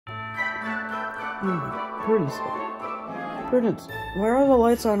Oh my goodness. Prudence, why are the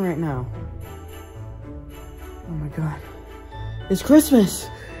lights on right now? Oh my god. It's Christmas!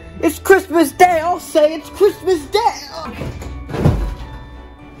 It's Christmas Day! I'll say it's Christmas Day!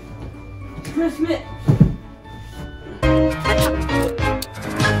 It's Christmas!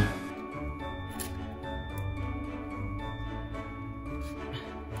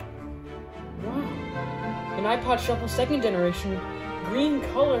 Wow. An iPod Shuffle 2nd generation, green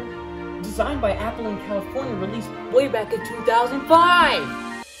color, designed by Apple in California, released way back in 2005!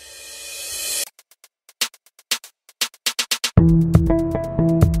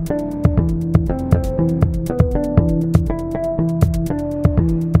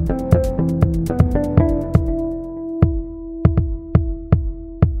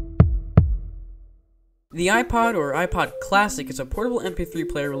 The iPod, or iPod Classic, is a portable MP3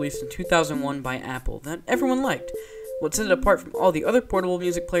 player released in 2001 by Apple that everyone liked. What set it apart from all the other portable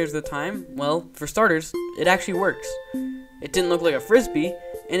music players at the time? Well, for starters, it actually works. It didn't look like a Frisbee,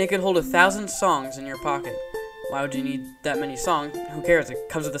 and it could hold 1,000 songs in your pocket. Why would you need that many songs? Who cares? It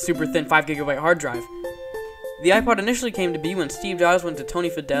comes with a super thin 5GB hard drive. The iPod initially came to be when Steve Jobs went to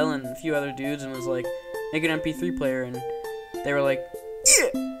Tony Fadell and a few other dudes and was like, make an MP3 player, and they were like,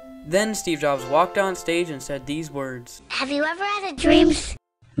 yeah! Then Steve Jobs walked on stage and said these words. Have you ever had a dream?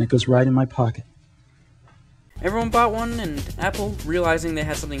 And it goes right in my pocket. Everyone bought one, and Apple, realizing they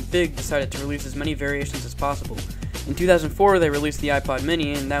had something big, decided to release as many variations as possible. In 2004, they released the iPod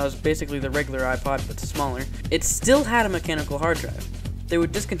Mini, and that was basically the regular iPod, but smaller. It still had a mechanical hard drive. They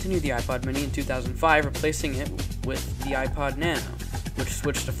would discontinue the iPod Mini in 2005, replacing it with the iPod Nano, which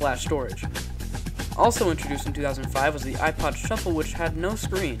switched to flash storage. Also introduced in 2005 was the iPod Shuffle, which had no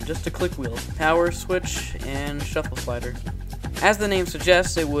screen, just a click wheel, power switch, and shuffle slider. As the name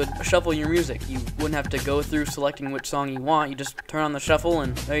suggests, it would shuffle your music. You wouldn't have to go through selecting which song you want, you just turn on the shuffle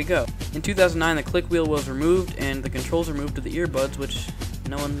and there you go. In 2009, the click wheel was removed and the controls were moved to the earbuds, which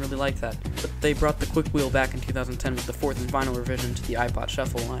no one really liked that. But they brought the click wheel back in 2010 with the 4th and final revision to the iPod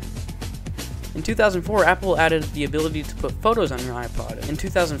Shuffle line. In 2004, Apple added the ability to put photos on your iPod. In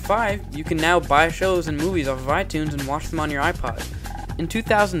 2005, you can now buy shows and movies off of iTunes and watch them on your iPod. In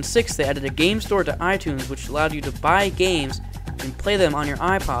 2006, they added a game store to iTunes, which allowed you to buy games and play them on your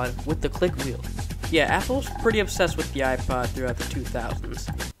iPod with the click wheel. Yeah, Apple's pretty obsessed with the iPod throughout the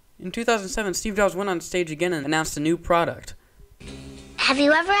 2000s. In 2007, Steve Jobs went on stage again and announced a new product. Have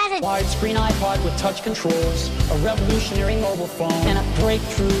you ever had a widescreen iPod with touch controls, a revolutionary mobile phone, and a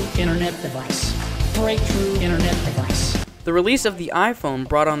breakthrough internet device? Breakthrough internet device. The release of the iPhone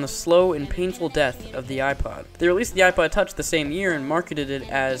brought on the slow and painful death of the iPod. They released the iPod Touch the same year and marketed it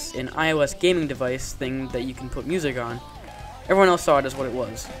as an iOS gaming device thing that you can put music on. Everyone else saw it as what it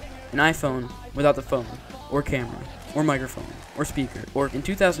was, an iPhone without the phone, or camera, or microphone, or speaker. Or in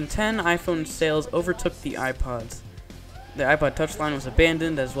 2010, iPhone sales overtook the iPods. The iPod Touch line was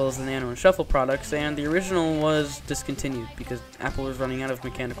abandoned, as well as the Nano and Shuffle products, and the original was discontinued because Apple was running out of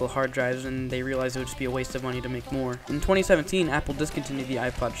mechanical hard drives and they realized it would just be a waste of money to make more. In 2017, Apple discontinued the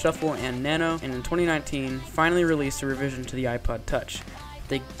iPod Shuffle and Nano, and in 2019, finally released a revision to the iPod Touch.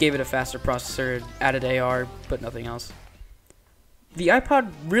 They gave it a faster processor, added AR, but nothing else. The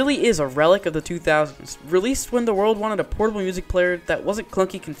iPod really is a relic of the 2000s, released when the world wanted a portable music player that wasn't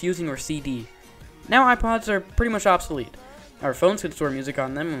clunky, confusing, or CD. Now iPods are pretty much obsolete. Our phones can store music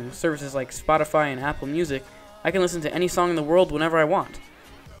on them, and with services like Spotify and Apple Music, I can listen to any song in the world whenever I want,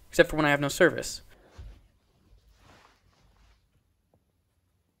 except for when I have no service.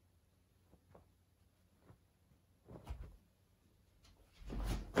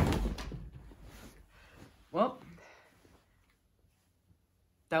 Well,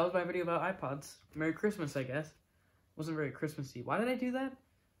 that was my video about iPods. Merry Christmas, I guess. Wasn't very Christmassy. Why did I do that?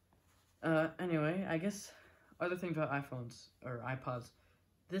 Anyway, I guess other things about iPhones, or iPods.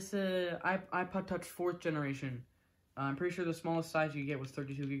 This, iPod Touch 4th generation. I'm pretty sure the smallest size you get was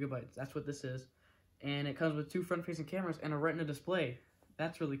 32 gigabytes. That's what this is. And it comes with 2 front-facing cameras and a retina display.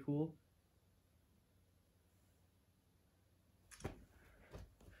 That's really cool.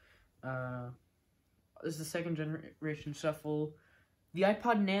 This is the 2nd generation Shuffle. The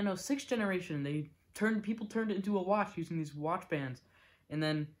iPod Nano 6th generation, people turned it into a watch using these watch bands. And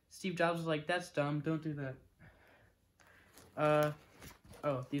then Steve Jobs was like, that's dumb, don't do that.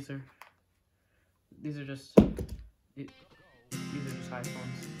 Oh, these are just iPhones.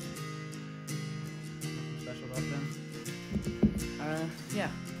 Nothing special about them. Yeah,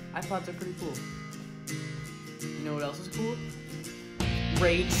 iPods are pretty cool. You know what else is cool?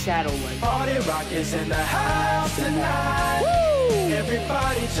 Raid Shadow Light. Party rock is in the house tonight. Woo!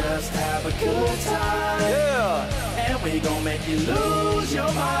 Everybody just have a good time. Yeah. And we gon' make you lose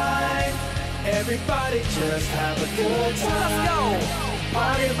your mind. Everybody just have a good time. Let's go.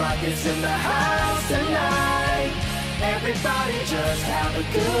 Party rockets in the house tonight. Everybody just have a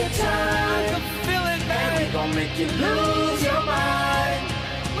good time. I can feel it, man. We gon' make you lose your mind.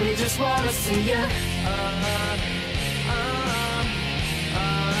 We just wanna see ya.